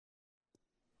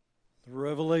The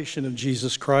revelation of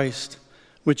Jesus Christ,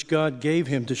 which God gave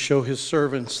him to show his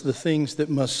servants the things that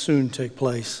must soon take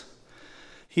place.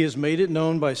 He has made it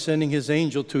known by sending his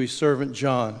angel to his servant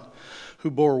John, who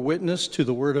bore witness to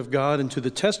the word of God and to the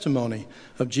testimony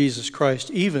of Jesus Christ,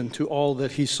 even to all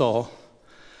that he saw.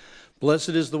 Blessed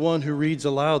is the one who reads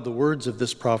aloud the words of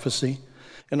this prophecy,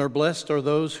 and blessed are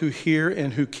those who hear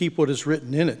and who keep what is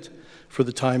written in it, for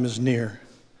the time is near.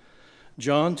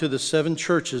 John, to the 7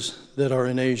 churches that are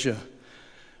in Asia,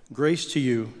 grace to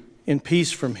you and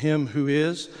peace from him who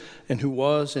is, and who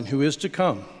was, and who is to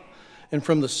come, and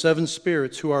from the 7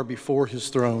 spirits who are before his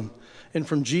throne, and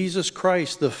from Jesus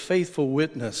Christ, the faithful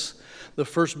witness, the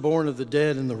firstborn of the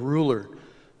dead and the ruler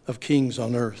of kings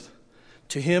on earth.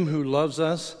 To him who loves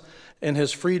us and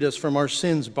has freed us from our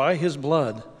sins by his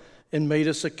blood and made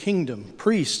us a kingdom,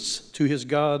 priests to his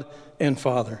God and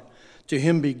Father. To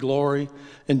him be glory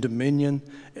and dominion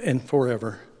and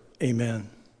forever. Amen.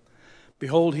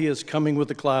 Behold, he is coming with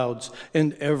the clouds,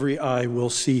 and every eye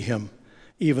will see him,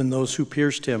 even those who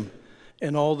pierced him,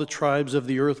 and all the tribes of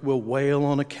the earth will wail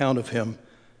on account of him.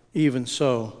 Even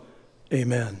so,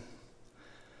 amen.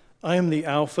 I am the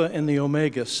Alpha and the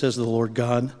Omega, says the Lord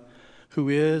God, who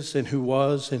is and who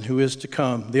was and who is to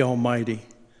come, the Almighty.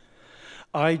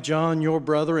 I, John, your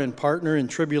brother and partner in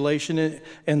tribulation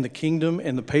and the kingdom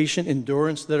and the patient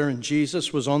endurance that are in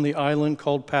Jesus, was on the island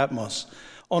called Patmos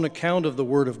on account of the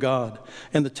word of God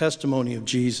and the testimony of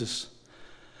Jesus.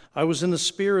 I was in the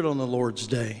Spirit on the Lord's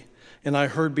day, and I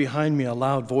heard behind me a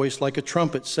loud voice like a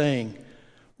trumpet saying,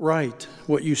 "Write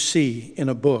what you see in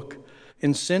a book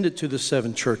and send it to the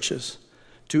 7 churches,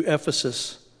 to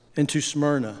Ephesus and to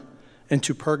Smyrna and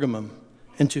to Pergamum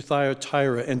and to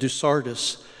Thyatira and to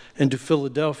Sardis and to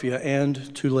Philadelphia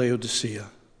and to Laodicea."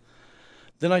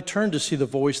 Then I turned to see the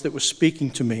voice that was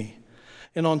speaking to me.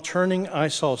 And on turning, I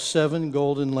saw 7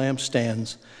 golden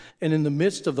lampstands, and in the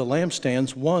midst of the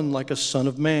lampstands, one like a son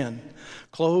of man,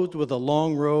 clothed with a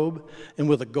long robe and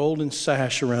with a golden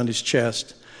sash around his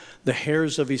chest. The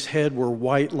hairs of his head were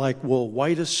white like wool,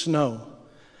 white as snow.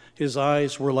 His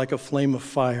eyes were like a flame of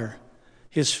fire.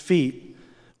 His feet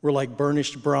were like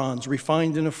burnished bronze,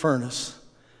 refined in a furnace,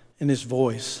 and his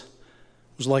voice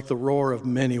was like the roar of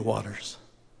many waters.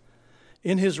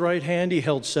 In his right hand he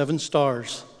held 7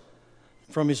 stars.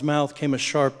 From his mouth came a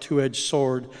sharp 2-edged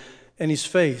sword, and his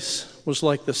face was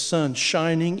like the sun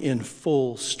shining in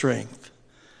full strength.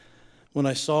 When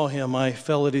I saw him, I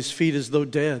fell at his feet as though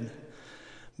dead.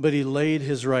 But he laid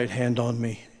his right hand on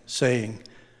me, saying,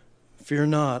 "Fear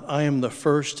not, I am the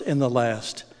first and the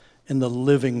last, and the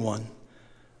living one.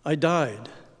 I died,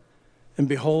 and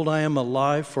behold, I am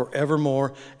alive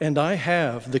forevermore, and I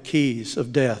have the keys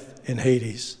of death and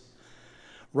Hades.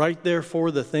 Write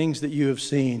therefore the things that you have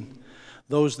seen,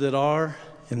 those that are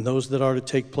and those that are to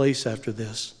take place after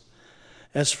this.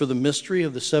 As for the mystery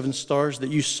of the 7 stars that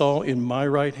you saw in my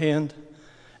right hand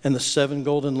and the 7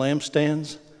 golden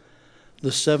lampstands,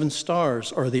 the 7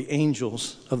 stars are the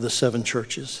angels of the 7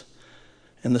 churches,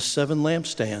 and the 7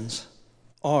 lampstands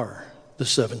are the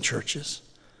 7 churches."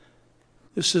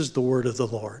 This is the word of the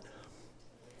Lord.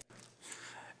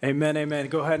 Amen, amen.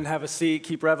 Go ahead and have a seat.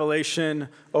 Keep Revelation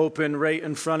open right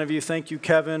in front of you. Thank you,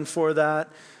 Kevin, for that.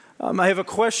 I have a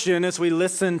question as we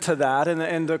listen to that,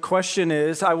 and the question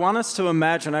is, I want us to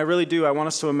imagine, I really do, I want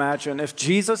us to imagine, if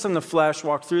Jesus in the flesh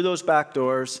walked through those back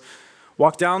doors,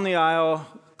 walked down the aisle,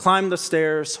 climbed the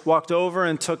stairs, walked over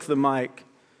and took the mic,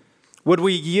 would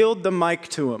we yield the mic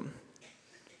to him?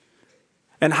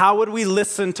 And how would we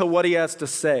listen to what he has to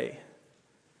say?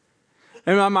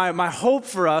 And my hope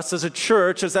for us as a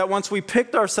church is that once we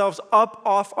picked ourselves up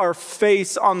off our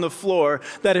face on the floor,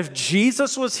 that if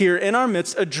Jesus was here in our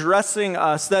midst addressing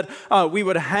us, that we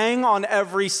would hang on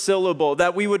every syllable,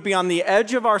 that we would be on the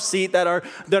edge of our seat, that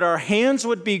our hands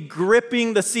would be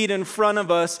gripping the seat in front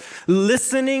of us,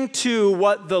 listening to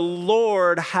what the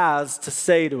Lord has to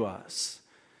say to us.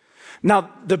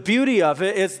 Now, the beauty of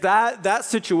it is that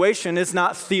situation is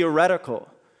not theoretical.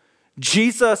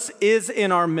 Jesus is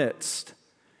in our midst,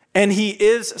 and he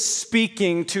is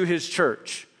speaking to his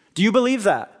church. Do you believe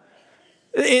that?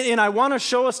 And I want to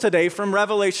show us today from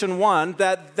Revelation 1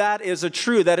 that is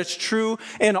that it's true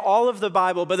in all of the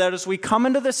Bible, but that as we come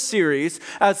into this series,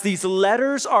 as these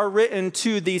letters are written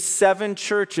to these 7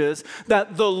 churches,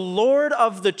 that the Lord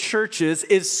of the churches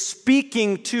is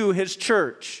speaking to his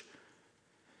church.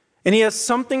 And he has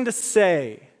something to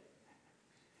say.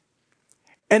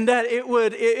 And that it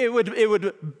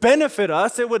would benefit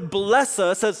us, it would bless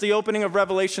us, as the opening of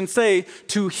Revelation say,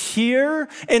 to hear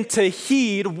and to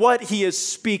heed what he is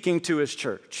speaking to his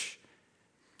church.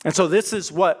 And so this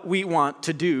is what we want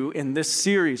to do in this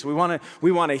series. We want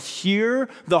to hear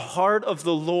the heart of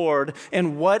the Lord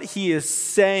and what he is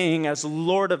saying as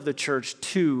Lord of the church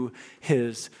to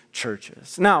his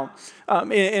churches. Now,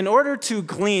 in order to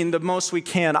glean the most we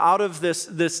can out of this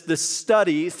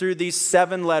study through these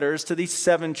 7 letters to these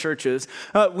 7 churches,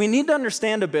 we need to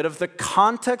understand a bit of the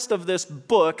context of this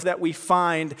book that we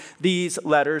find these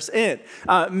letters in.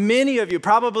 Many of you,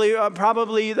 probably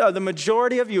the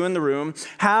majority of you in the room,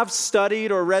 have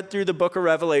studied or read through the book of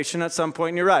Revelation at some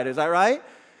point in your life. Is that right?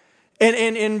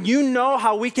 And you know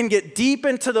how we can get deep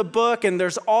into the book and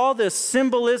there's all this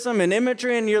symbolism and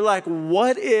imagery and you're like,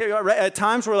 at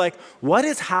times we're like, what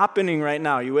is happening right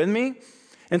now? You with me?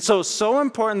 And so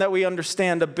important that we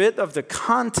understand a bit of the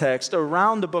context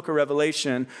around the book of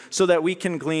Revelation so that we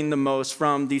can glean the most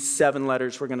from these 7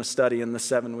 letters we're going to study in the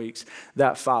 7 weeks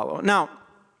that follow. Now,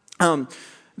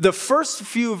 the first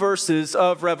few verses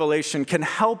of Revelation can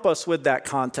help us with that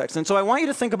context. And so I want you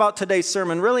to think about today's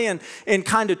sermon really in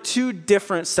kind of 2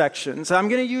 different sections. I'm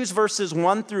going to use verses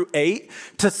 1 through 8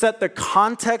 to set the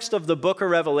context of the book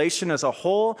of Revelation as a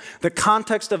whole, the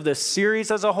context of this series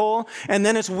as a whole. And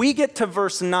then as we get to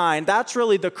verse 9, that's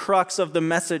really the crux of the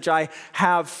message I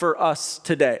have for us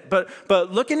today. But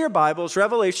look in your Bibles,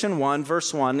 Revelation 1,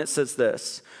 verse 1, it says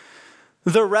this.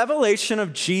 The revelation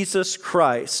of Jesus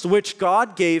Christ, which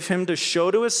God gave him to show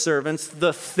to his servants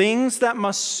the things that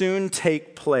must soon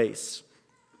take place.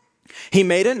 He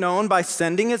made it known by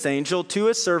sending his angel to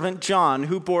his servant John,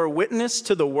 who bore witness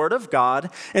to the word of God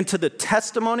and to the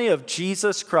testimony of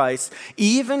Jesus Christ,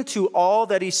 even to all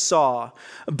that he saw.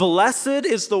 Blessed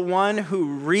is the one who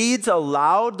reads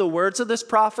aloud the words of this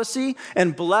prophecy,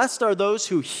 and blessed are those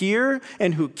who hear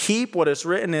and who keep what is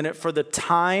written in it, for the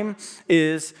time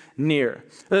is near.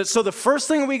 So the first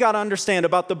thing we got to understand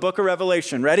about the book of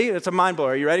Revelation, ready? It's a mind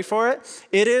blower. Are you ready for it?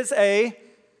 It's a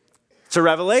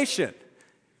revelation.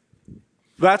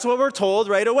 That's what we're told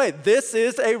right away. This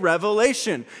is a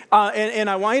revelation. And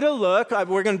I want you to look.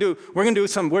 We're going to do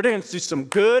some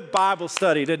good Bible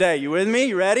study today. You with me?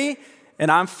 You ready?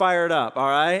 And I'm fired up, all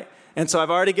right? And so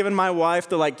I've already given my wife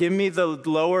give me the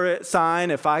lower sign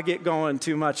if I get going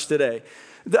too much today.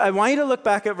 I want you to look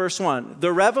back at verse 1.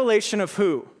 The revelation of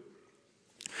who?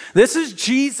 This is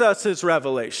Jesus'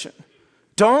 revelation.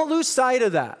 Don't lose sight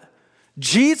of that.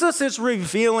 Jesus is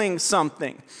revealing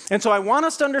something. And so I want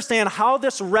us to understand how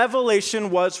this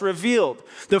revelation was revealed.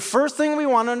 The first thing we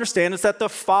want to understand is that the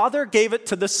Father gave it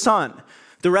to the Son.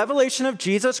 The revelation of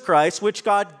Jesus Christ, which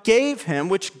God gave him,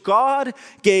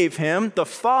 the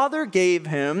Father gave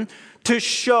him to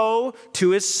show to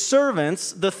his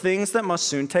servants the things that must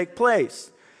soon take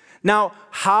place. Now,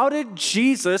 how did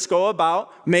Jesus go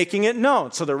about making it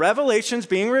known? So the revelation's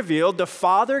being revealed. The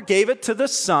Father gave it to the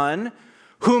Son,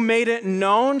 who made it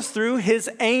known through his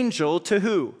angel to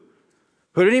who?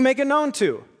 Who did he make it known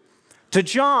to? To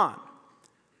John.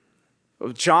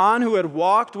 John, who had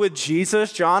walked with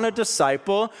Jesus, John, a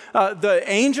disciple. The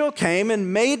angel came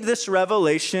and made this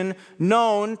revelation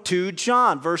known to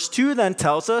John. Verse 2 then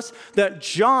tells us that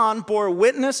John bore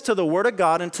witness to the word of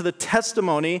God and to the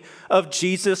testimony of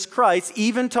Jesus Christ,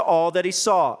 even to all that he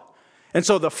saw. And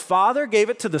so the Father gave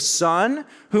it to the Son,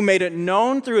 who made it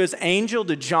known through his angel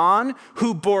to John,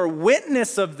 who bore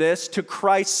witness of this to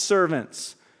Christ's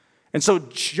servants. And so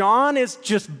John is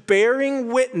just bearing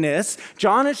witness.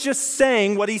 John is just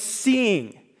saying what he's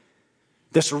seeing.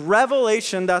 This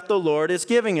revelation that the Lord is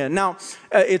giving it. Now,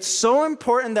 it's so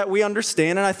important that we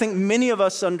understand, and I think many of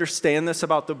us understand this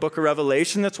about the book of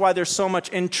Revelation. That's why there's so much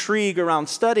intrigue around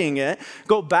studying it.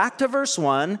 Go back to verse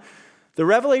 1. The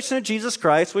revelation of Jesus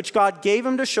Christ, which God gave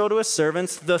him to show to his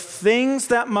servants, the things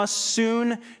that must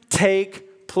soon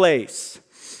take place.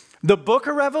 The book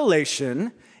of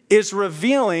Revelation is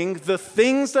revealing the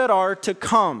things that are to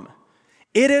come.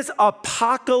 It is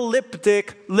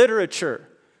apocalyptic literature.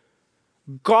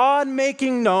 God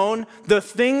making known the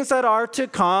things that are to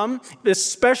come,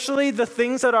 especially the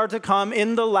things that are to come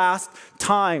in the last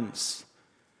times.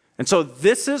 And so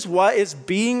this is what is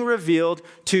being revealed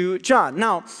to John.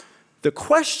 Now, the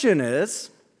question is,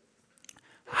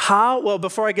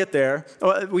 before I get there,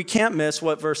 we can't miss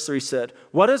what verse 3 said.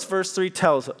 What does verse 3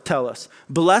 tell us?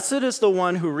 Blessed is the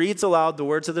one who reads aloud the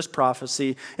words of this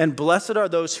prophecy, and blessed are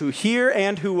those who hear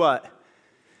and who what?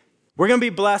 We're going to be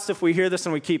blessed if we hear this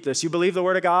and we keep this. You believe the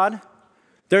word of God?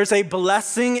 There's a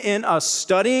blessing in us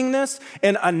studying this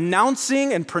and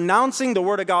announcing and pronouncing the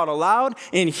word of God aloud,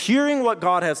 in hearing what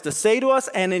God has to say to us,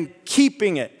 and in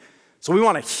keeping it. So we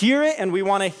want to hear it and we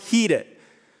want to heed it.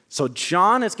 So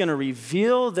John is going to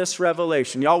reveal this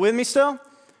revelation. Y'all with me still?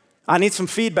 I need some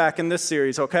feedback in this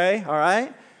series, okay? All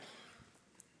right?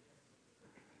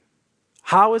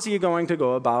 How is he going to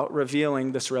go about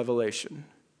revealing this revelation?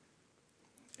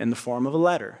 In the form of a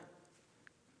letter.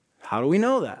 How do we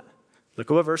know that?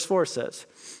 Look at what verse 4 says.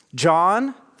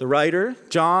 John, the writer,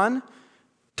 John,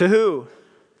 to who?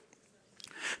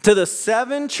 To the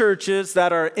 7 churches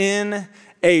that are in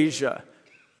Asia.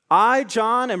 I,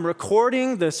 John, am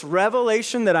recording this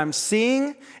revelation that I'm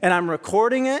seeing, and I'm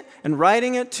recording it and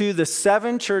writing it to the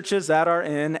 7 churches that are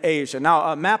in Asia.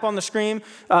 Now, a map on the screen,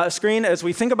 as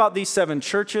we think about these 7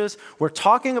 churches, we're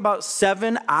talking about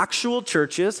 7 actual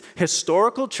churches,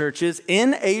 historical churches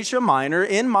in Asia Minor,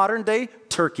 in modern-day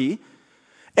Turkey.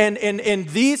 And in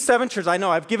these 7 churches, I know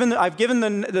I've given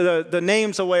the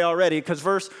names away already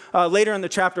because later in the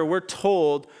chapter we're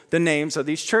told the names of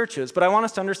these churches. But I want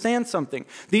us to understand something.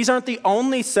 These aren't the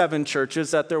only 7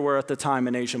 churches that there were at the time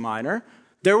in Asia Minor.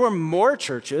 There were more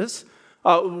churches.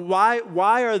 Why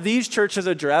are these churches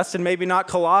addressed and maybe not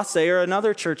Colossae or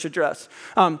another church addressed?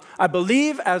 I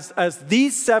believe as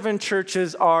these 7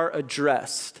 churches are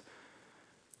addressed,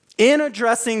 in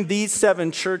addressing these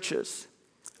 7 churches,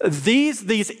 these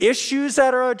issues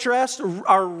that are addressed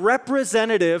are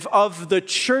representative of the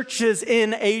churches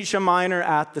in Asia Minor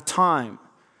at the time.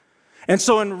 And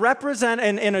so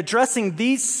in addressing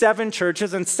these 7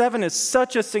 churches, and 7 is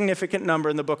such a significant number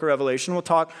in the book of Revelation, we'll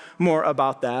talk more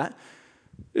about that.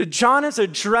 John is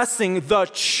addressing the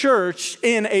church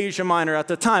in Asia Minor at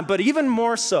the time, but even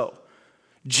more so.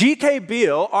 G.K.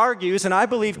 Beale argues, and I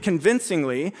believe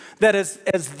convincingly, that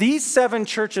as these 7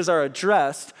 churches are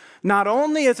addressed, not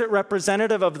only is it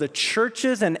representative of the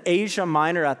churches in Asia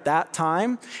Minor at that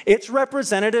time, it's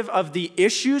representative of the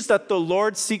issues that the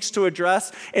Lord seeks to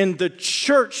address in the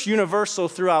church universal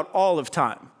throughout all of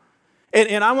time.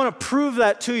 And I want to prove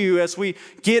that to you as we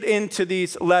get into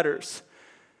these letters.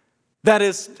 That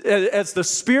is, as the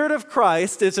Spirit of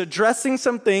Christ is addressing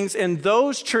some things in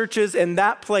those churches in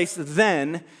that place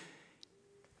then,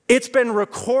 it's been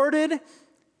recorded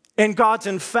in God's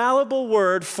infallible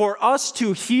word for us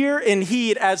to hear and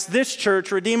heed as this church,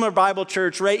 Redeemer Bible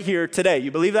Church, right here today. You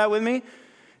believe that with me?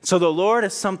 So the Lord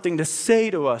has something to say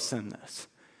to us in this.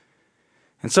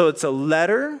 And so it's a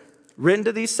letter written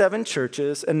to these 7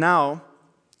 churches, and now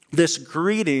this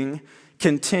greeting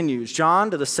continues. John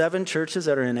to the 7 churches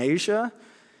that are in Asia.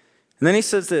 And then he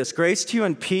says this, grace to you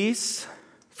and peace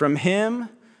from him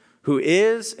who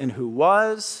is and who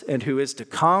was and who is to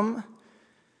come,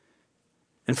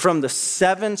 and from the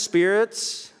 7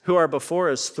 spirits who are before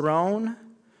his throne,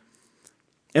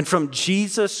 and from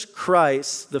Jesus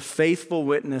Christ, the faithful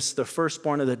witness, the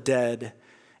firstborn of the dead,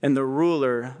 and the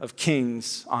ruler of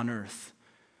kings on earth.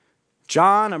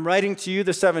 John, I'm writing to you,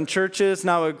 the 7 churches,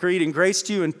 now a greeting, grace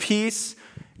to you and peace.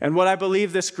 And what I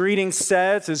believe this greeting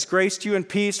says is grace to you and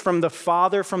peace from the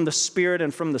Father, from the Spirit,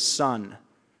 and from the Son.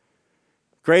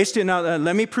 Grace to you, now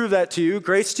let me prove that to you.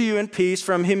 Grace to you and peace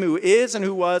from him who is and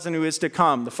who was and who is to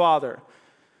come, the Father.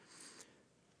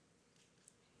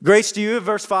 Grace to you,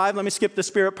 verse 5, let me skip the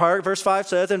Spirit part. Verse 5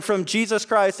 says, and from Jesus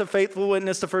Christ, the faithful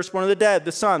witness, the firstborn of the dead,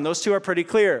 the Son. Those 2 are pretty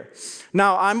clear.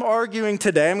 Now, I'm arguing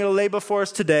today, I'm going to lay before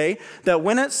us today, that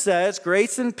when it says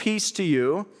grace and peace to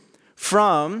you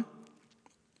from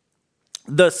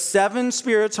the 7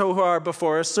 spirits who are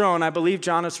before his throne, I believe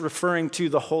John is referring to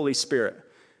the Holy Spirit.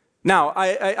 Now,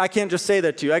 I can't just say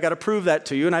that to you. I got to prove that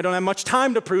to you, and I don't have much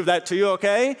time to prove that to you,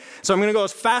 okay? So I'm going to go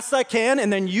as fast as I can,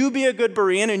 and then you be a good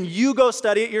Berean, and you go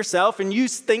study it yourself, and you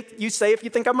say if you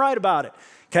think I'm right about it,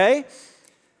 okay?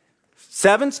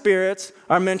 7 spirits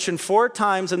are mentioned 4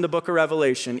 times in the book of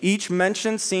Revelation. Each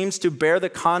mention seems to bear the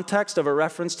context of a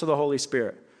reference to the Holy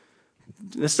Spirit.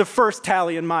 This is the first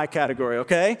tally in my category,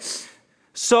 okay?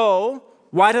 So,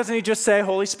 why doesn't he just say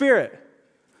Holy Spirit?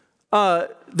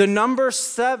 The number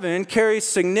 7 carries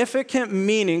significant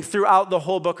meaning throughout the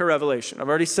whole book of Revelation. I've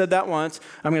already said that once.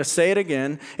 I'm going to say it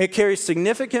again. It carries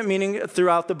significant meaning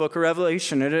throughout the book of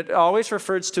Revelation, and it always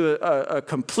refers to a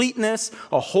completeness,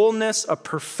 a wholeness, a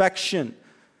perfection.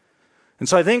 And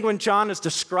so I think when John is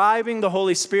describing the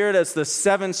Holy Spirit as the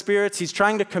 7 spirits, he's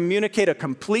trying to communicate a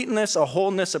completeness, a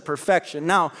wholeness, a perfection.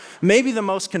 Now, maybe the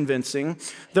most convincing,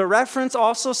 the reference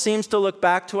also seems to look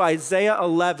back to Isaiah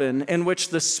 11, in which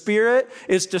the Spirit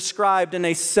is described in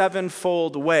a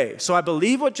 7-fold way. So I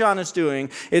believe what John is doing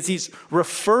is he's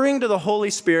referring to the Holy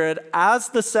Spirit as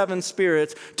the 7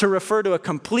 spirits to refer to a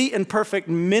complete and perfect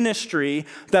ministry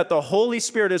that the Holy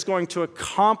Spirit is going to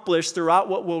accomplish throughout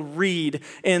what we'll read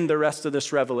in the rest of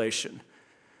this revelation.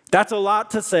 That's a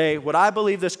lot to say. What I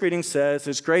believe this greeting says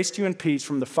is grace to you and peace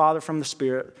from the Father, from the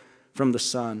Spirit, from the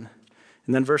Son.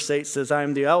 And then verse 8 says, I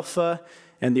am the Alpha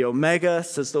and the Omega,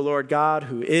 says the Lord God,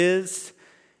 who is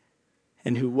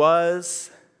and who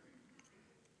was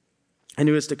and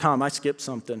who is to come. I skipped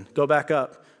something. Go back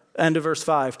up. End of verse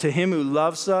 5. To him who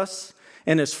loves us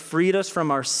and has freed us from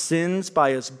our sins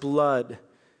by his blood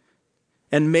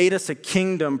and made us a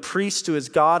kingdom, priest to his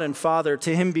God and Father.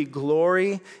 To him be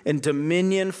glory and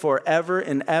dominion forever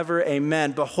and ever.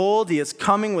 Amen. Behold, he is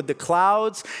coming with the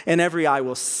clouds, and every eye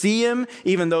will see him,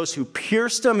 even those who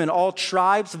pierced him, and all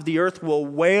tribes of the earth will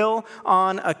wail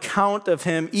on account of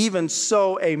him. Even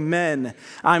so, amen.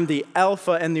 I'm the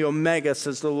Alpha and the Omega,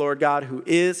 says the Lord God, who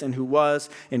is and who was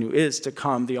and who is to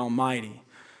come, the Almighty.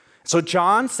 So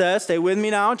John says, stay with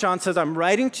me now. John says, I'm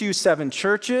writing to you 7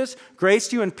 churches, grace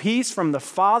to you and peace from the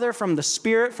Father, from the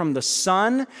Spirit, from the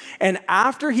Son. And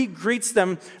after he greets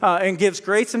them and gives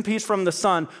grace and peace from the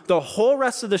Son, the whole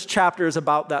rest of this chapter is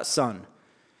about that Son.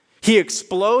 He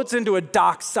explodes into a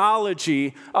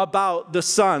doxology about the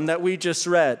Son that we just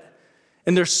read.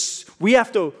 And we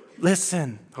have to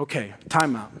listen. Okay,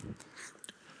 time out.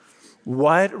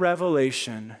 What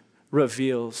Revelation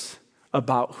reveals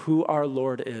about who our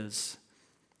Lord is,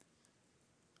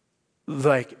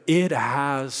 like, it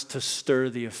has to stir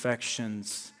the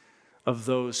affections of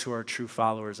those who are true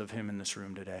followers of him in this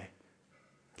room today.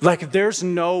 Like, there's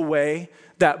no way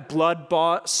that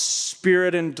blood-bought,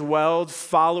 spirit-indwelled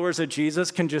followers of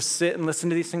Jesus can just sit and listen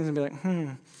to these things and be like,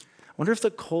 I wonder if the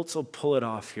Colts will pull it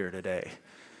off here today.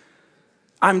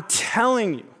 I'm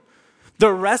telling you,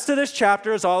 the rest of this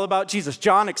chapter is all about Jesus.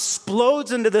 John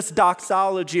explodes into this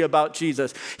doxology about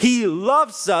Jesus. He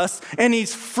loves us, and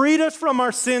he's freed us from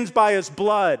our sins by his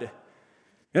blood.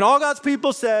 And all God's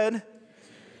people said,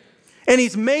 and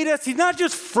he's made us, he's not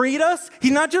just freed us,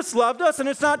 he's not just loved us, and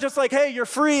it's not just like, hey, you're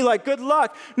free, like, good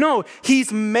luck. No,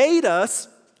 he's made us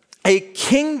a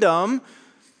kingdom,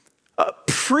 a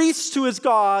priest to his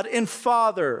God and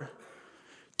Father.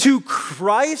 To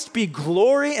Christ be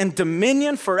glory and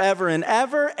dominion forever and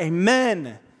ever.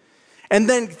 Amen. And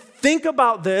then think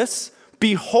about this.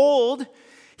 Behold,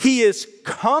 he is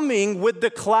coming with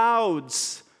the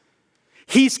clouds.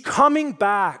 He's coming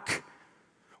back.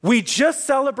 We just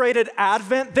celebrated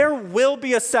Advent. There will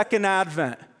be a second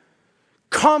Advent.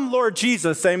 Come, Lord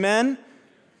Jesus. Amen.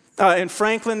 In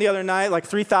Franklin the other night, like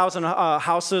 3,000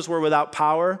 houses were without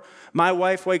power. My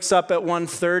wife wakes up at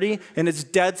 1:30 and it's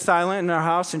dead silent in our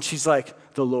house, and she's like,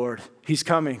 the Lord, he's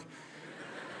coming.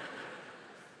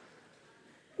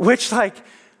 Which, like,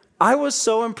 I was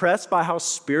so impressed by how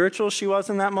spiritual she was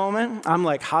in that moment. I'm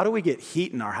like, how do we get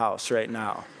heat in our house right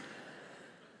now?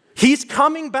 He's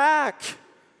coming back.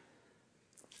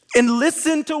 And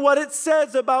listen to what it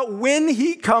says about when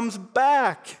he comes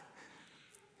back.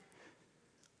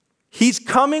 He's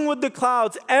coming with the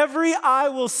clouds. Every eye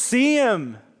will see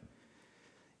him.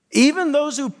 Even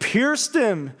those who pierced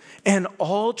him, and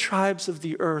all tribes of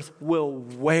the earth will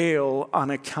wail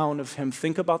on account of him.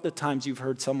 Think about the times you've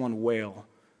heard someone wail.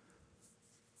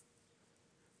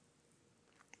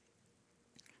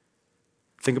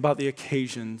 Think about the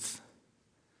occasions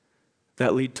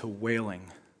that lead to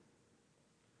wailing.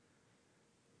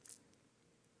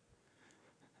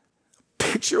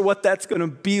 Picture what that's going to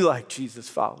be like, Jesus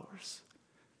followers.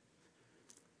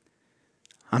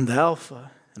 I'm the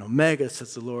Alpha and Omega,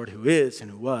 says the Lord, who is and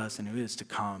who was and who is to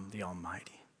come, the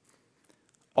Almighty.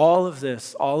 All of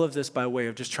this by way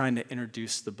of just trying to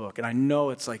introduce the book. And I know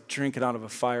it's like drinking out of a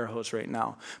fire hose right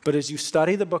now. But as you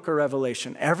study the book of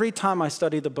Revelation, every time I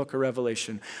study the book of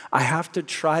Revelation, I have to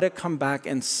try to come back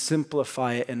and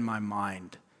simplify it in my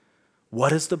mind.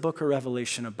 What is the book of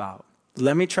Revelation about?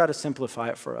 Let me try to simplify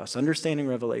it for us. Understanding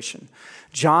Revelation.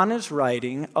 John is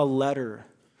writing a letter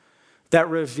that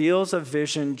reveals a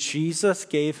vision Jesus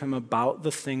gave him about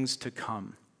the things to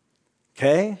come.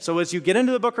 Okay? So as you get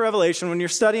into the book of Revelation, when you're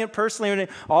studying it personally,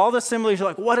 all the similes, you're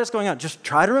like, what is going on? Just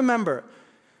try to remember.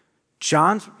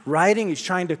 John's writing, he's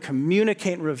trying to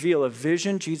communicate and reveal a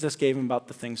vision Jesus gave him about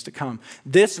the things to come.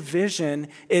 This vision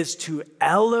is to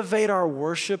elevate our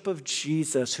worship of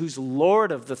Jesus, who's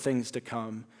Lord of the things to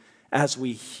come, as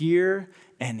we hear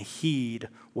and heed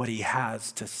what he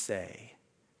has to say.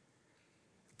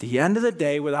 The end of the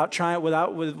day, with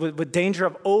danger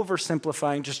of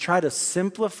oversimplifying, just try to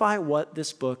simplify what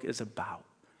this book is about.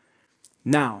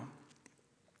 Now,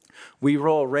 we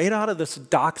roll right out of this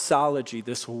doxology,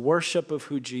 this worship of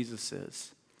who Jesus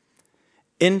is,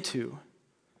 into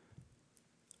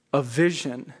a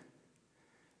vision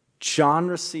John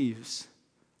receives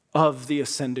of the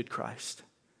ascended Christ.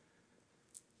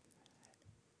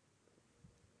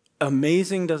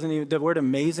 The word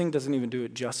amazing doesn't even do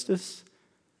it justice.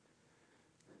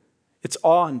 It's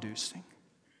awe-inducing.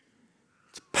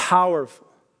 It's powerful.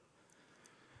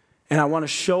 And I want to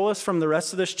show us from the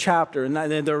rest of this chapter, and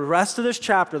the rest of this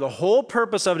chapter, the whole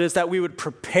purpose of it is that we would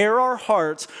prepare our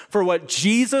hearts for what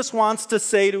Jesus wants to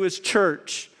say to his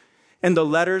church in the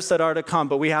letters that are to come.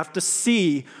 But we have to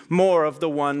see more of the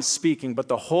one speaking. But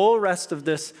the whole rest of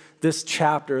this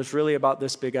chapter is really about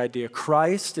this big idea.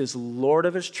 Christ is Lord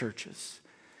of his churches,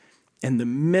 in the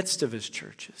midst of his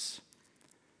churches,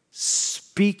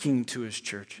 speaking to his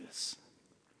churches.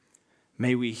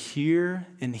 May we hear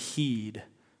and heed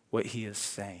what he is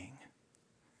saying.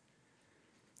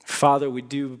 Father, we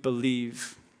do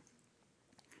believe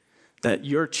that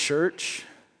your church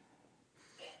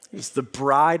is the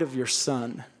bride of your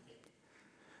Son,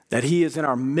 that he is in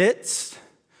our midst,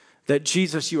 that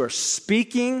Jesus, you are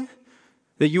speaking,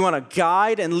 that you want to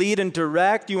guide and lead and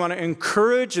direct, you want to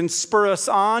encourage and spur us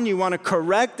on, you want to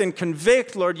correct and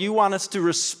convict. Lord, you want us to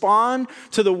respond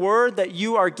to the word that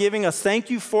you are giving us. Thank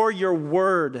you for your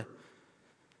word,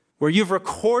 where you've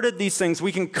recorded these things.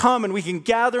 We can come and we can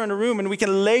gather in a room and we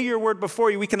can lay your word before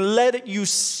you. We can let you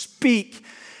speak,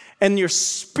 and your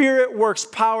Spirit works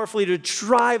powerfully to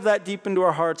drive that deep into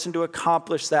our hearts and to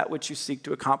accomplish that which you seek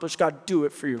to accomplish. God, do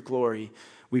it for your glory,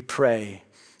 we pray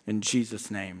in Jesus'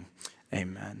 name.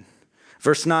 Amen.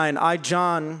 Verse 9, I,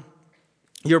 John,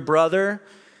 your brother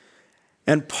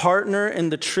and partner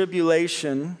in the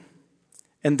tribulation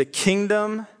and the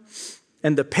kingdom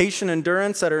and the patient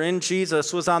endurance that are in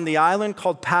Jesus, was on the island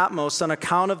called Patmos on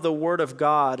account of the word of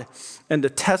God and the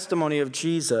testimony of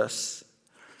Jesus.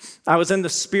 I was in the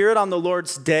Spirit on the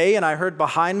Lord's day, and I heard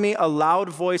behind me a loud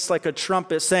voice like a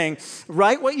trumpet saying,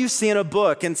 write what you see in a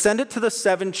book and send it to the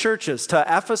 7 churches, to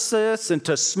Ephesus and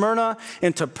to Smyrna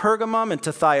and to Pergamum and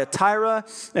to Thyatira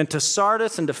and to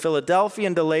Sardis and to Philadelphia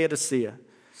and to Laodicea.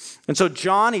 And so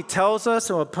John, he tells us,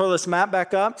 and we'll pull this map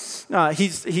back up,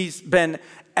 he's been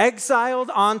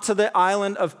exiled onto the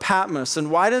island of Patmos.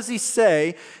 And why does he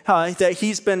say that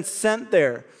he's been sent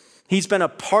there? He's been a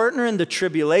partner in the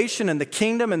tribulation and the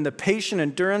kingdom and the patient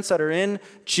endurance that are in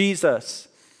Jesus.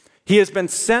 He has been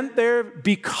sent there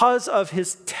because of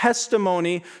his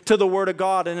testimony to the word of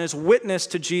God and his witness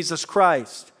to Jesus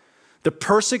Christ. The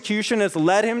persecution has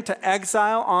led him to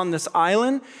exile on this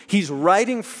island. He's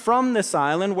writing from this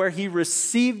island where he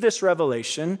received this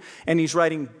revelation, and he's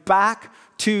writing back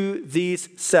to these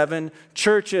 7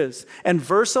 churches. And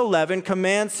verse 11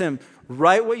 commands him,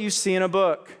 write what you see in a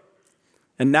book.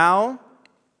 And now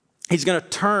he's going to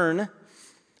turn and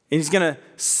he's going to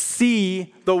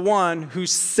see the one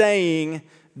who's saying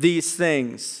these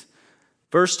things.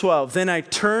 Verse 12, then I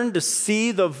turned to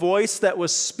see the voice that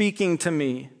was speaking to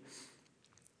me.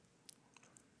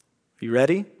 Are you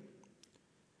ready?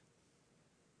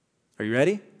 Are you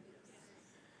ready?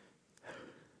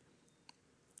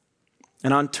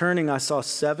 And on turning, I saw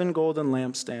 7 golden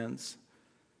lampstands.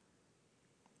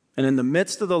 And in the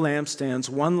midst of the lampstands,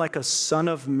 one like a son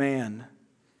of man,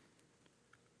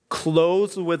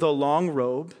 clothed with a long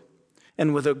robe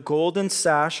and with a golden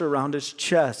sash around his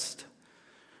chest.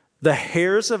 The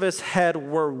hairs of his head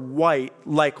were white,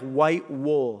 like white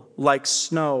wool, like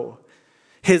snow.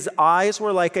 His eyes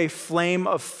were like a flame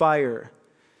of fire.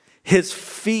 His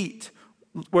feet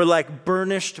were like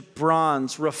burnished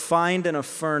bronze, refined in a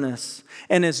furnace.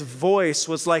 And his voice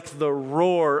was like the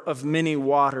roar of many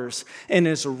waters. In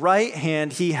his right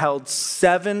hand he held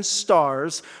 7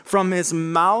 stars. From his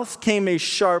mouth came a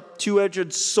sharp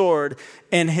 2-edged sword,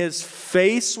 and his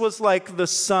face was like the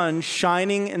sun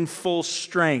shining in full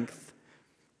strength.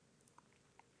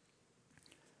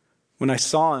 When I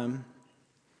saw him,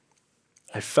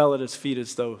 I fell at his feet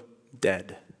as though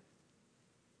dead.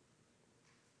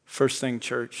 First thing,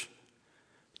 church,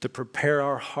 to prepare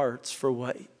our hearts for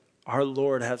what our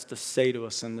Lord has to say to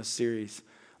us in this series,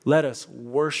 let us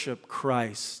worship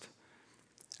Christ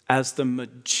as the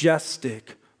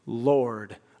majestic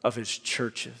Lord of his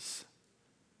churches.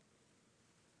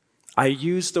 I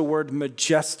use the word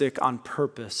majestic on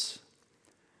purpose.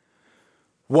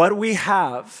 What we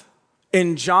have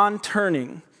in John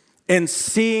turning and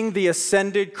seeing the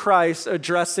ascended Christ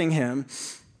addressing him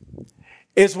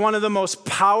is one of the most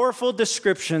powerful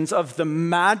descriptions of the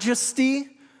majesty,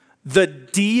 the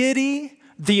deity,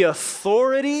 the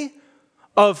authority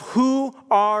of who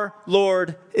our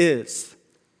Lord is.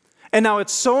 And now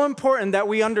it's so important that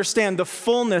we understand the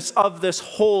fullness of this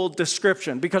whole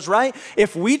description. Because, right,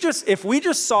 if we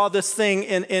just saw this thing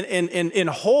in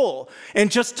whole and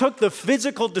just took the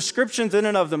physical descriptions in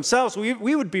and of themselves, we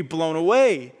would be blown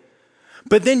away.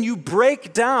 But then you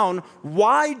break down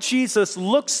why Jesus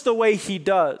looks the way he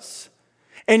does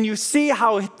And you see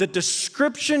how the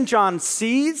description John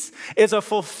sees is a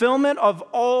fulfillment of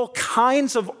all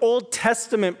kinds of Old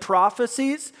Testament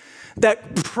prophecies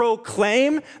that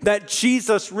proclaim that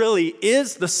Jesus really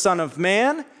is the Son of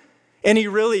Man and he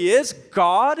really is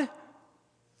God.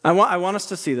 I want us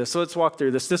to see this, so let's walk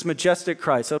through this. This majestic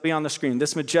Christ, it'll be on the screen.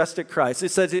 This majestic Christ. It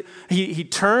says he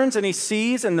turns and he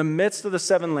sees in the midst of the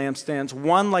seven lampstands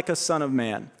one like a son of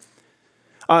man.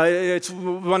 It's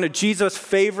one of Jesus'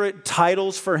 favorite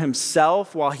titles for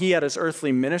himself while he had his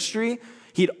earthly ministry.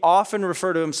 He'd often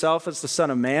refer to himself as the Son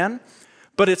of Man.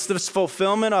 But it's this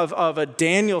fulfillment of a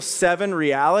Daniel 7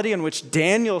 reality in which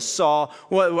Daniel saw,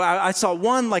 I saw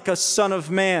one like a son of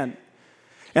man.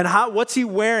 And what's he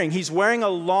wearing? He's wearing a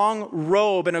long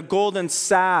robe and a golden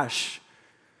sash,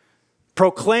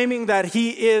 proclaiming that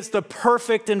he is the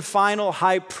perfect and final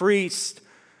high priest.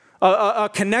 A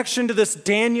connection to this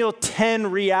Daniel 10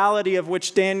 reality of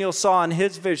which Daniel saw in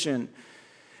his vision.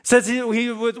 It says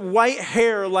he with white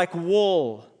hair like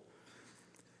wool.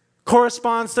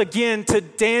 Corresponds again to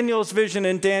Daniel's vision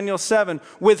in Daniel 7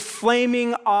 with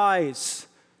flaming eyes.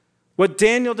 What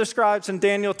Daniel describes in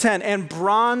Daniel 10, and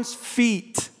bronze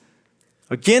feet,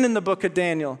 again in the book of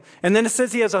Daniel. And then it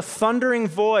says he has a thundering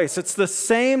voice. It's the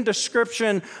same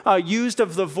description used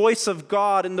of the voice of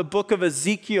God in the book of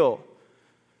Ezekiel.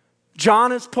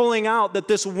 John is pulling out that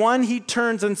this one he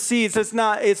turns and sees is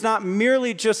not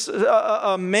merely just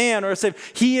a man or a savior.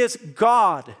 He is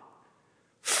God,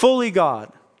 fully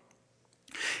God.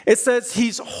 It says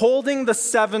he's holding the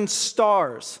 7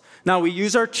 stars. Now, we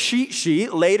use our cheat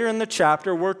sheet. Later in the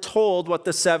chapter, we're told what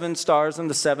the 7 stars and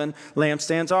the 7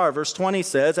 lampstands are. Verse 20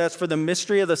 says, as for the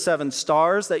mystery of the 7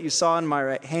 stars that you saw in my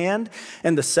right hand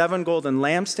and the 7 golden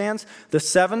lampstands, the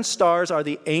 7 stars are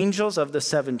the angels of the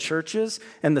 7 churches,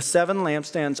 and the 7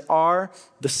 lampstands are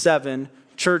the 7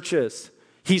 churches.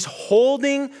 He's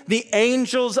holding the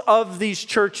angels of these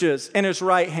churches in his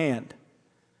right hand.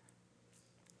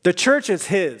 The church is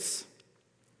his.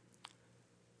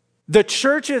 The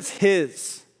church is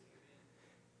his.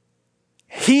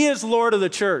 He is Lord of the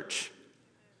church.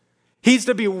 He's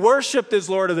to be worshiped as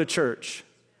Lord of the church.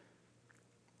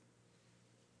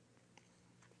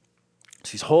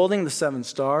 So he's holding the 7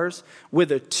 stars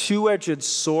with a 2-edged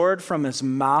sword from his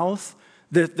mouth.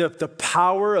 The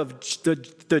power of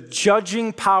the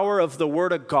judging power of the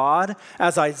word of God,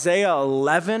 as Isaiah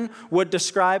 11 would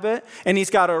describe it. And he's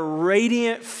got a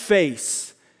radiant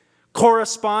face,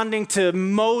 corresponding to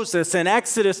Moses in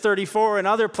Exodus 34 and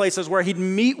other places where he'd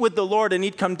meet with the Lord and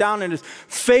he'd come down and his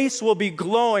face will be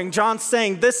glowing. John's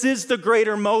saying, this is the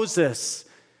greater Moses.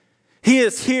 He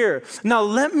is here. Now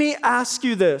let me ask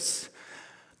you this.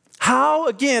 How,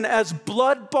 again, as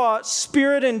blood-bought,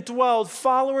 spirit-indwelled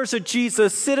followers of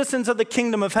Jesus, citizens of the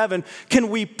kingdom of heaven, can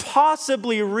we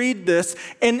possibly read this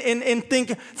and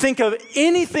think of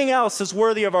anything else as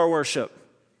worthy of our worship?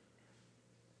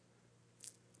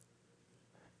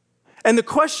 And the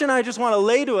question I just want to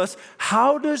lay to us,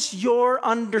 how does your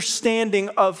understanding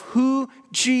of who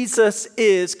Jesus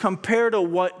is compare to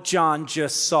what John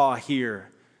just saw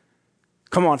here?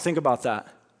 Come on, think about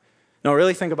that. No,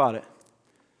 really think about it.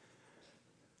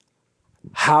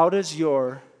 How does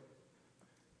your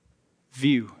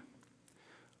view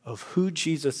of who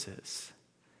Jesus is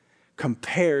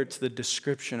compare to the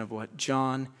description of what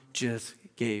John just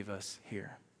gave us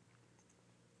here?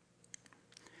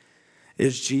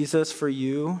 Is Jesus for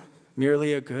you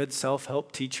merely a good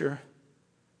self-help teacher?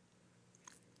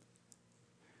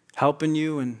 Helping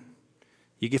you and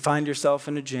you can find yourself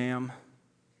in a jam?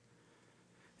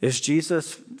 Is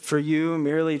Jesus for you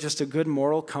merely just a good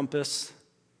moral compass?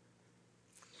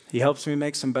 He helps me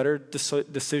make some better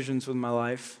decisions with my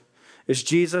life. Is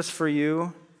Jesus for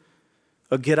you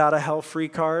a get-out-of-hell-free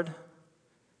card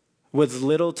with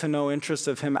little to no interest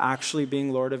of him actually being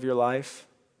Lord of your life?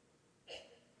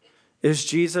 Is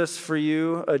Jesus for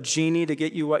you a genie to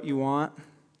get you what you want?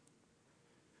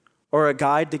 Or a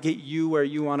guide to get you where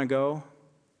you want to go?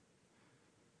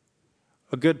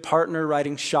 A good partner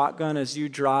riding shotgun as you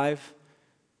drive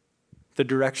the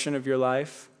direction of your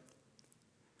life?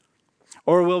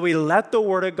 Or will we let the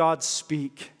Word of God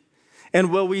speak?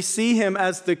 And will we see him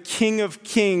as the King of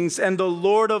Kings and the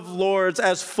Lord of Lords,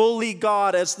 as fully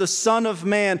God, as the Son of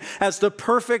Man, as the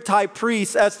perfect high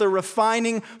priest, as the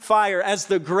refining fire, as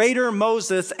the greater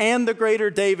Moses and the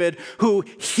greater David, who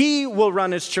he will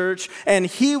run his church and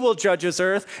he will judge his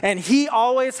earth, and he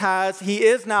always has, he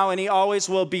is now, and he always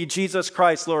will be Jesus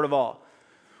Christ, Lord of all?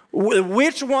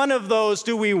 Which one of those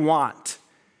do we want?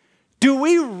 Do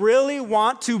we really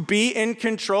want to be in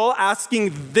control,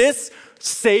 asking this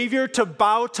Savior to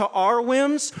bow to our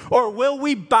whims, or will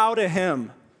we bow to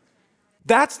him?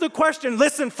 That's the question.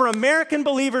 Listen, for American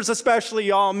believers especially,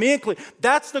 y'all, me included,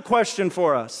 that's the question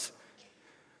for us.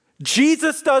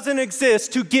 Jesus doesn't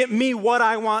exist to get me what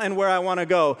I want and where I want to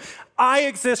go. I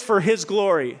exist for his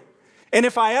glory. And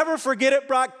if I ever forget it,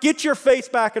 Brock, get your face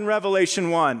back in Revelation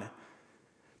 1.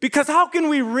 Because how can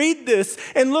we read this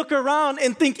and look around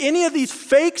and think any of these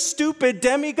fake, stupid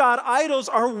demigod idols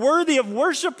are worthy of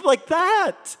worship like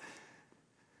that?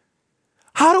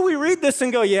 How do we read this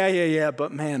and go, yeah,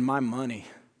 but man, my money,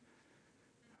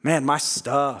 man, my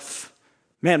stuff,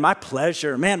 man, my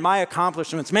pleasure, man, my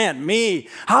accomplishments, man, me.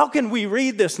 How can we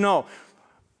read this? No.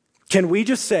 Can we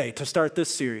just say, to start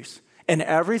this series, and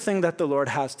everything that the Lord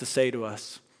has to say to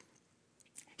us,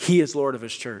 he is Lord of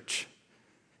his church.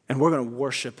 And we're going to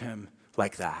worship him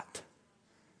like that.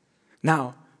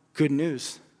 Now, good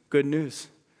news.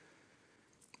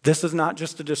 This is not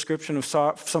just a description of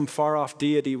some far-off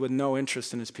deity with no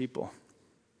interest in his people.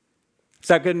 Is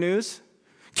that good news?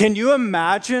 Can you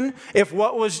imagine if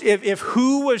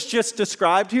who was just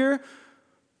described here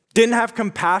didn't have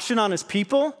compassion on his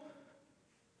people?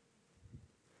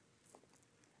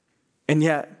 And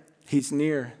yet, he's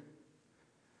near.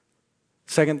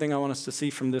 Second thing I want us to see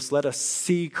from this, let us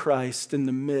see Christ in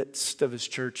the midst of his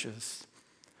churches.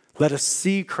 Let us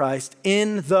see Christ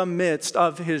in the midst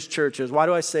of his churches. Why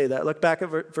do I say that? Look back at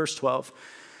verse 12.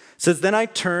 It says, then I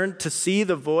turned to see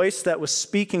the voice that was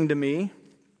speaking to me.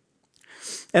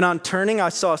 And on turning, I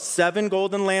saw 7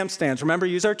 golden lampstands. Remember,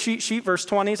 use our cheat sheet. Verse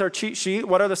 20 is our cheat sheet.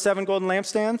 What are the 7 golden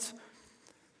lampstands?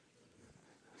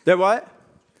 They're what?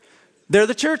 They're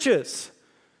the churches.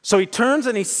 So he turns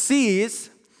and he sees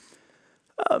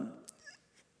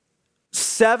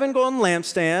 7 golden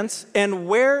lampstands, and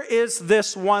where is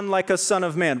this one like a son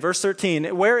of man? Verse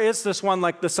 13, where is this one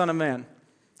like the son of man?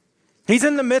 He's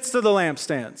in the midst of the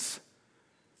lampstands.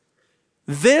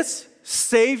 This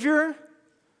Savior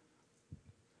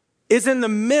is in the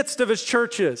midst of his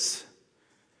churches.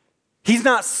 He's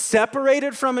not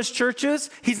separated from his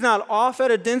churches. He's not off at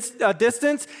a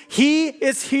distance. He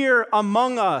is here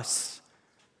among us.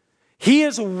 He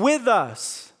is with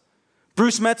us.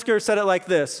 Bruce Metzger said it like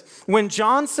this. When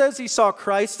John says he saw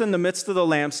Christ in the midst of the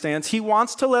lampstands, he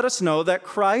wants to let us know that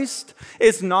Christ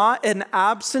is not an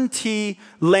absentee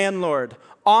landlord.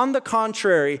 On the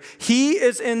contrary, he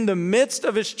is in the midst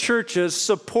of his churches,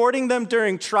 supporting them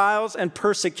during trials and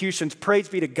persecutions. Praise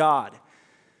be to God.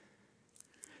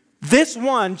 This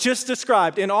one just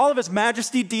described in all of his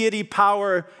majesty, deity,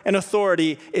 power, and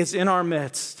authority is in our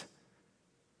midst.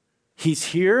 He's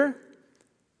here.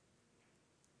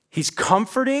 He's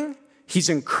comforting, he's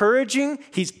encouraging,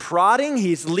 he's prodding,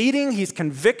 he's leading, he's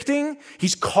convicting,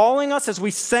 he's calling us as we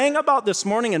sang about this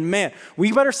morning. And man,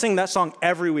 we better sing that song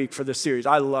every week for this series.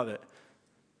 I love it.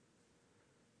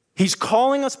 He's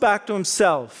calling us back to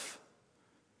himself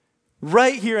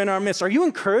right here in our midst. Are you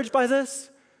encouraged by this?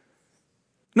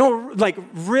 No, like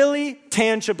really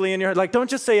tangibly in your heart. Like don't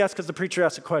just say yes because the preacher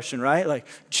asked a question, right? Like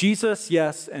Jesus,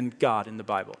 yes, and God in the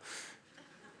Bible.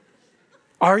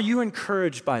 Are you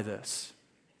encouraged by this?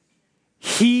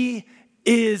 He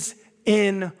is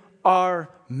in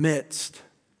our midst.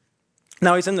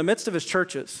 Now, he's in the midst of his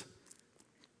churches.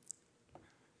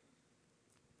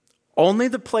 Only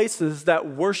the places that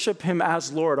worship him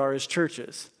as Lord are his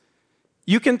churches.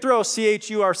 You can throw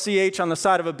CHURCH on the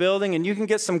side of a building and you can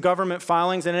get some government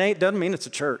filings and it doesn't mean it's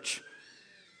a church.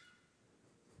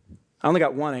 I only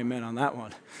got one amen on that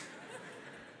one.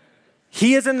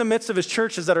 He is in the midst of his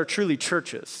churches that are truly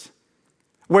churches,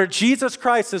 where Jesus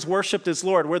Christ is worshiped as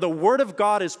Lord, where the word of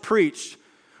God is preached,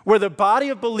 where the body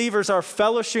of believers are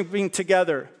fellowshipping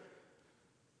together,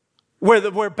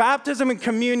 where baptism and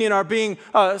communion are being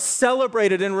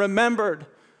celebrated and remembered,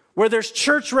 where there's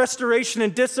church restoration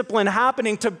and discipline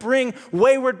happening to bring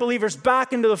wayward believers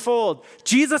back into the fold.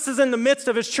 Jesus is in the midst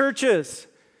of his churches.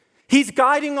 He's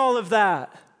guiding all of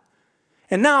that.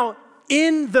 And now,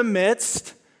 in the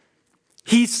midst,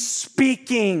 he's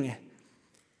speaking.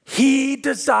 He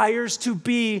desires to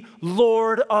be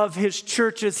Lord of his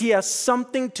churches. He has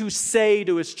something to say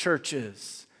to his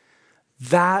churches.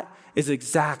 That is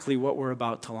exactly what we're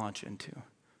about to launch into.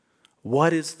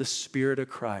 What is the Spirit of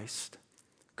Christ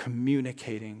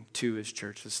communicating to his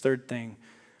churches? Third thing,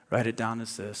 write it down,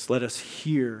 is this. Let us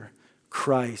hear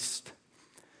Christ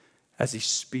as he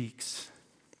speaks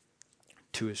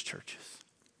to his churches.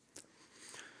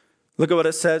 Look at what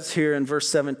it says here in verse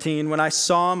 17. When I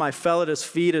saw him, I fell at his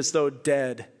feet as though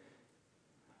dead.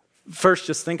 First,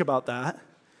 just think about that.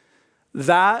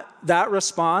 That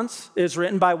response is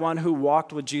written by one who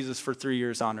walked with Jesus for 3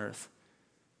 years on earth.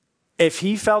 If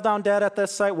he fell down dead at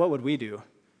this site, what would we do?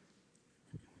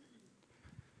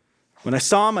 When I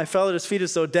saw him, I fell at his feet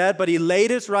as though dead, but he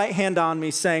laid his right hand on me,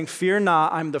 saying, fear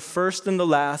not, I'm the first and the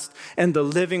last and the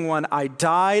living one. I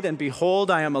died, and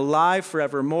behold, I am alive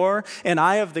forevermore, and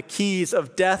I have the keys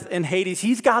of death and Hades.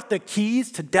 He's got the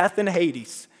keys to death and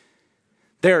Hades.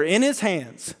 They're in his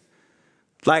hands.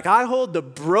 Like I hold the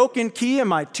broken key in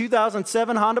my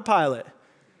 2007 Honda Pilot.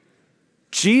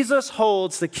 Jesus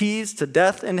holds the keys to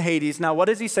death and Hades. Now, what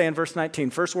does he say in verse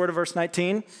 19? First word of verse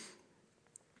 19.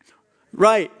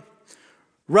 Write,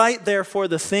 therefore,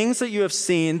 the things that you have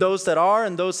seen, those that are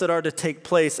and those that are to take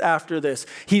place after this.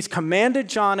 He's commanded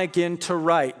John again to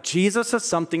write. Jesus has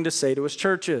something to say to his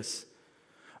churches.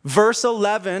 Verse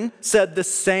 11 said the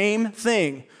same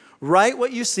thing. Write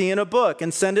what you see in a book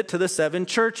and send it to the 7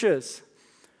 churches.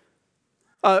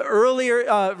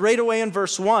 Earlier, right away in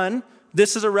verse 1,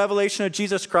 this is a revelation of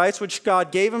Jesus Christ, which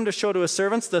God gave him to show to his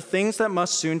servants the things that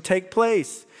must soon take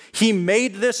place. He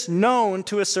made this known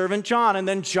to his servant John, and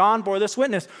then John bore this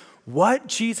witness. What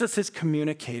Jesus is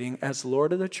communicating as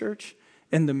Lord of the church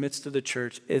in the midst of the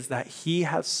church is that he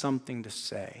has something to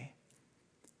say.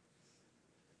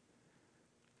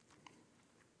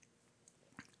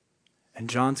 And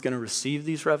John's going to receive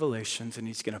these revelations, and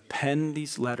he's going to pen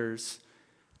these letters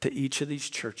to each of these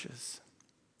churches.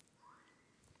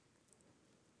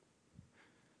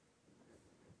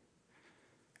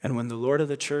 And when the Lord of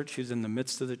the church, who's in the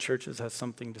midst of the churches, has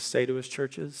something to say to his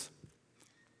churches,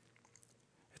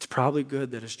 it's probably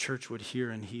good that his church would hear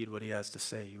and heed what he has to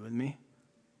say. You with me?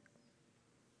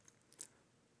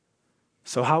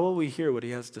 So how will we hear what he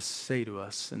has to say to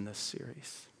us in this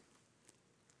series?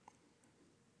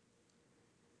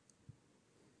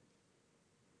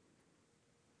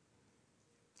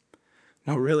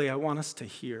 No, really, I want us to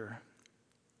hear.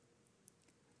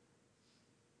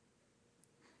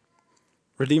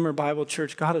 Redeemer Bible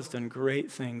Church, God has done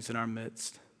great things in our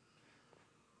midst.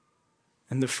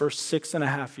 In the first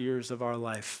 6.5 years of our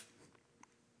life,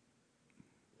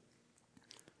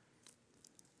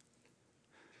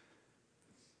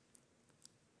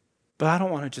 but I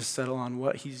don't want to just settle on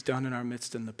what he's done in our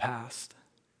midst in the past.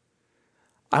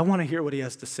 I want to hear what he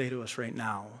has to say to us right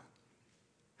now.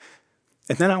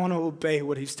 And then I want to obey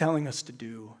what he's telling us to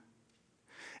do.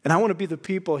 And I want to be the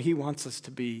people he wants us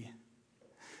to be.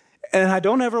 And I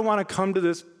don't ever want to come to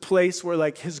this place where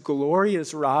like his glory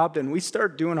is robbed and we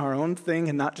start doing our own thing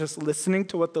and not just listening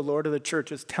to what the Lord of the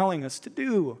church is telling us to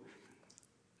do.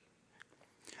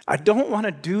 I don't want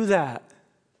to do that.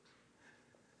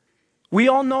 We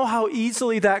all know how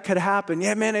easily that could happen.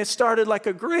 Yeah, man, it started like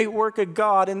a great work of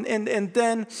God, and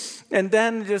then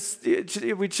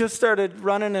we just started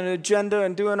running an agenda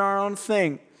and doing our own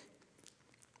thing.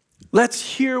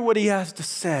 Let's hear what he has to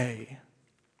say.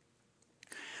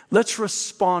 Let's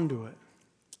respond to it.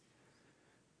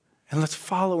 And let's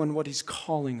follow in what he's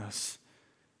calling us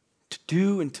to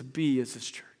do and to be as his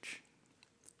church.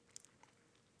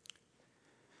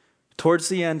 Towards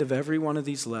the end of every one of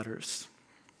these letters,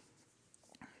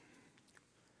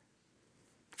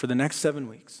 for the next 7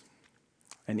 weeks,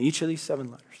 and each of these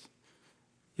 7 letters,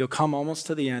 you'll come almost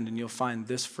to the end and you'll find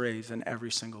this phrase in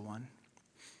every single one.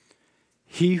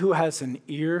 He who has an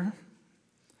ear,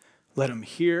 let him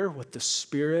hear what the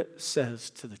Spirit says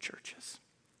to the churches.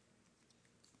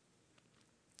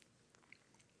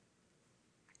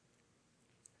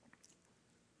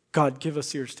 God, give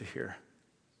us ears to hear.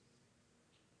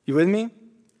 You with me?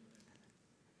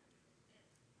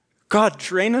 God,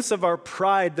 drain us of our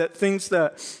pride that thinks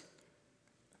that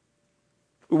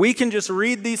we can just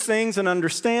read these things and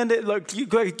understand it. Look,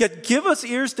 give us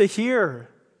ears to hear.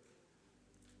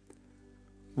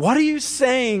 What are you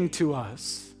saying to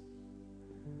us?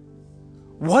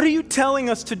 What are you telling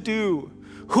us to do?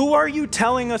 Who are you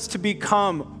telling us to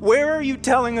become? Where are you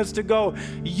telling us to go?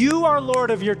 You are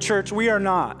Lord of your church. We are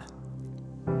not.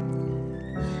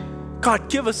 God,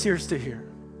 give us ears to hear.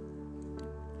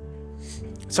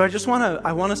 So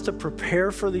I want us to prepare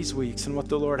for these weeks and what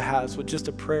the Lord has with just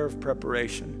a prayer of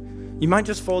preparation. You might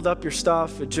just fold up your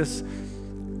stuff and just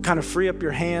kind of free up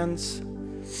your hands.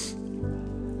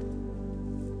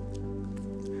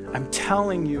 I'm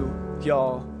telling you,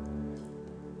 y'all,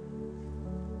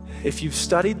 if you've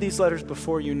studied these letters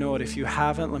before, you know it. If you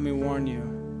haven't, let me warn you.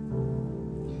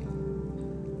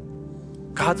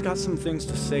 God's got some things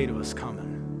to say to us coming.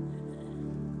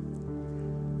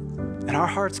 And our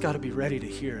heart's got to be ready to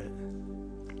hear it.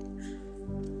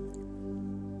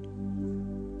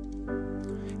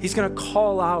 He's going to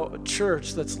call out a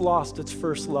church that's lost its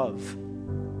first love.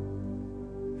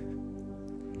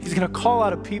 He's going to call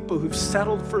out a people who've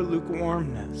settled for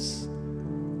lukewarmness.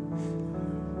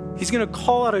 He's going to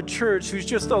call out a church who's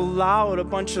just allowed a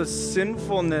bunch of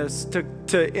sinfulness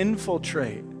to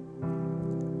infiltrate.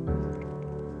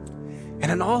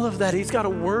 And in all of that, he's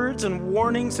got words and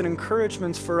warnings and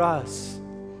encouragements for us.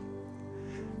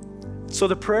 So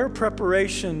the prayer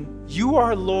preparation, you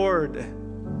are Lord.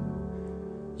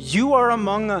 You are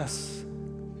among us.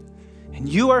 And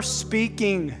you are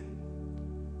speaking.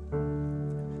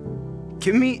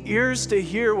 Give me ears to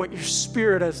hear what your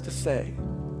Spirit has to say.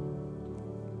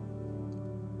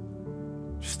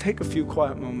 Just take a few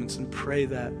quiet moments and pray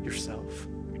that yourself.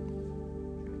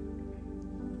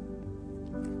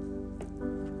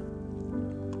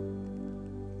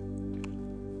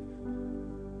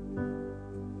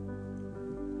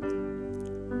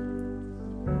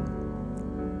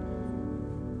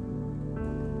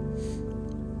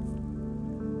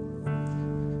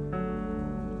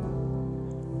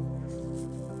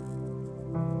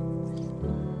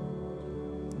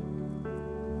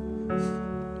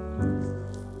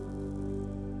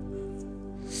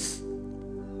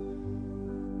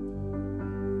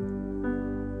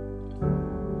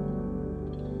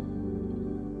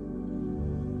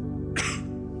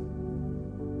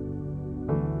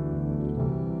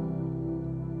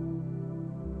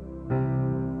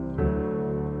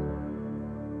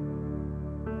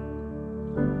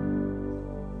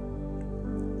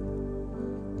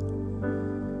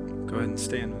 Go ahead and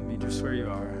stand with me just where you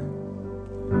are.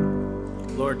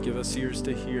 Lord, give us ears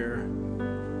to hear.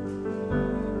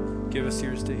 Give us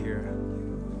ears to hear.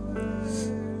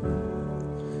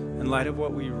 In light of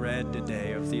what we read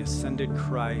today of the ascended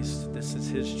Christ, this is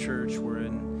his church.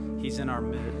 He's in our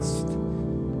midst.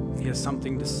 He has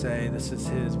something to say. This is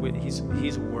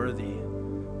he's worthy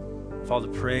of all the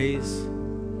praise,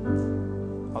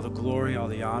 all the glory, all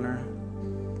the honor.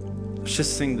 Let's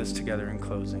just sing this together in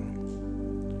closing.